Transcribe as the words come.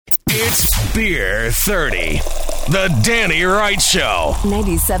It's Beer 30, the Danny Wright Show.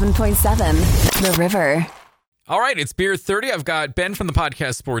 97.7, The River. All right, it's Beer 30. I've got Ben from the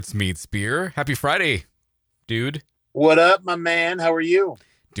podcast Sports Meets Beer. Happy Friday, dude. What up, my man? How are you?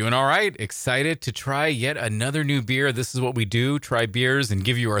 Doing all right. Excited to try yet another new beer. This is what we do, try beers and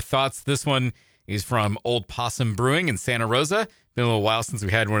give you our thoughts. This one is from Old Possum Brewing in Santa Rosa. Been a little while since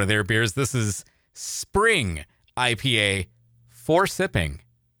we had one of their beers. This is Spring IPA for sipping.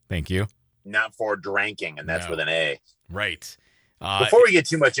 Thank you. Not for drinking, and that's with an A. Right. Before we get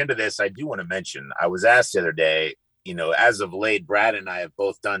too much into this, I do want to mention, I was asked the other day, as of late, Brad and I have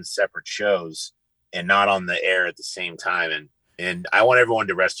both done separate shows and not on the air at the same time. And I want everyone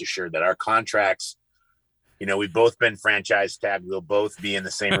to rest assured that our contracts, we've both been franchise tagged. We'll both be in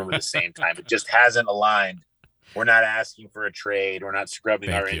the same room at the same time. It just hasn't aligned. We're not asking for a trade. We're not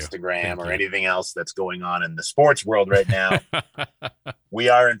scrubbing our Instagram or anything else that's going on in the sports world right now. We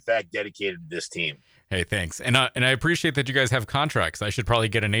are, in fact, dedicated to this team. Hey, thanks. And I appreciate that you guys have contracts. I should probably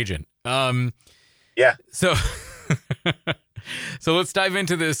get an agent. Yeah. So let's dive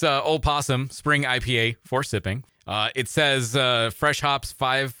into this Old Possum Spring IPA for sipping. It says fresh hops,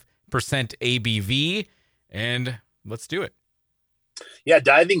 5% ABV, and let's do it. Yeah,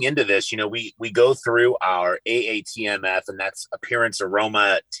 diving into this, we go through our AATMF, and that's appearance,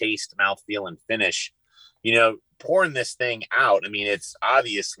 aroma, taste, mouthfeel, and finish. Pouring this thing out, it's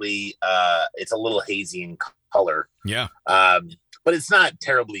obviously it's a little hazy in color. Yeah. But it's not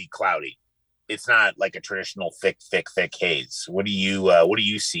terribly cloudy. It's not like a traditional thick haze. What do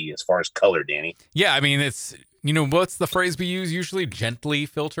you see as far as color, Danny? Yeah, it's what's the phrase we use usually? Gently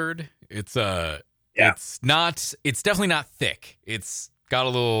filtered. It's it's definitely not thick. It's got a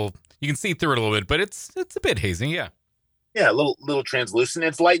little, you can see through it a little bit, but it's a bit hazy. Yeah. Yeah. A little translucent.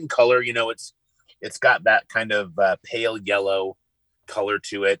 It's light in color. It's got that kind of pale yellow color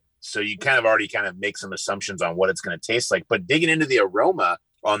to it. So you already make some assumptions on what it's going to taste like, but digging into the aroma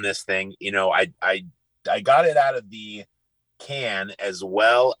on this thing, I got it out of the can as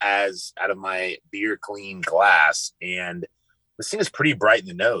well as out of my beer clean glass. And this thing is pretty bright in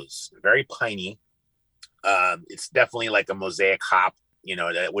the nose, very piney. It's definitely like a mosaic hop,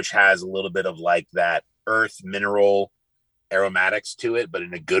 which has a little bit of like that earth mineral aromatics to it, but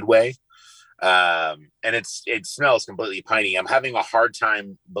in a good way. And it smells completely piney. I'm having a hard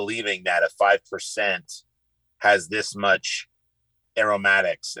time believing that a 5% has this much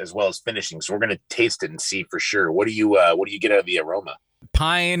aromatics as well as finishing. So we're going to taste it and see for sure. What do you get out of the aroma?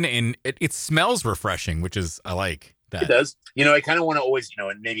 Pine, and it smells refreshing, which is, I like that. It does. I kind of want to always,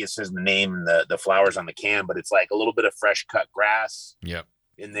 and maybe it says the name and the flowers on the can, but it's like a little bit of fresh cut grass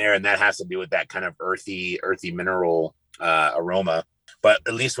in there. And that has to do with that kind of earthy mineral aroma. But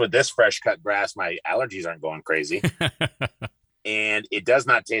at least with this fresh cut grass, my allergies aren't going crazy. And it does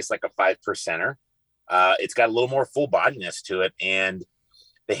not taste like a 5%er. It's got a little more full bodiness to it, and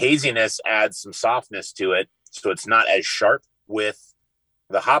the haziness adds some softness to it. So it's not as sharp with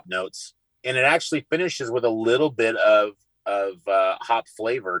the hop notes. And it actually finishes with a little bit of hop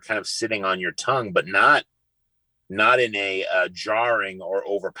flavor kind of sitting on your tongue, but not in a jarring or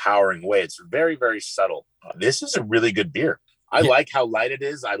overpowering way. It's very, very subtle. This is a really good beer. I like how light it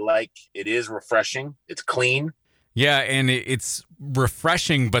is. It is refreshing. It's clean. Yeah, and it's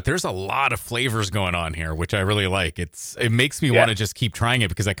refreshing, but there's a lot of flavors going on here, which I really like. It makes me want to just keep trying it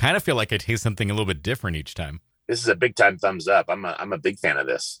because I kind of feel like I taste something a little bit different each time. This is a big time thumbs up. I'm a big fan of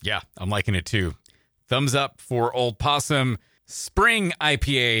this. Yeah, I'm liking it too. Thumbs up for Old Possum Spring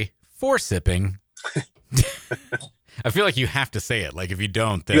IPA for sipping. I feel like you have to say it. Like if you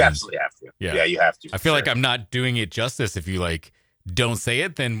don't, then you absolutely have to. Yeah, you have to. I feel like I'm not doing it justice if you don't say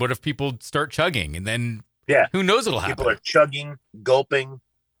it. Then what if people start chugging and then who knows what'll happen? People are chugging, gulping.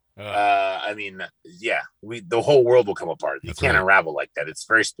 The whole world will come apart. You can't unravel like that. It's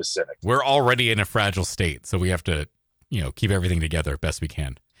very specific. We're already in a fragile state, so we have to, keep everything together best we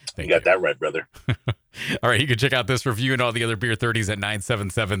can. You got that right, brother. All right, you can check out this review and all the other Beer 30s at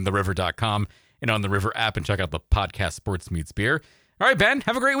 977theriver.com and on the River app, and check out the podcast Sports Meets Beer. All right, Ben,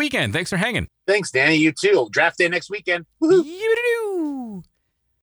 have a great weekend. Thanks for hanging. Thanks, Danny. You too. Draft day next weekend. Woo-hoo.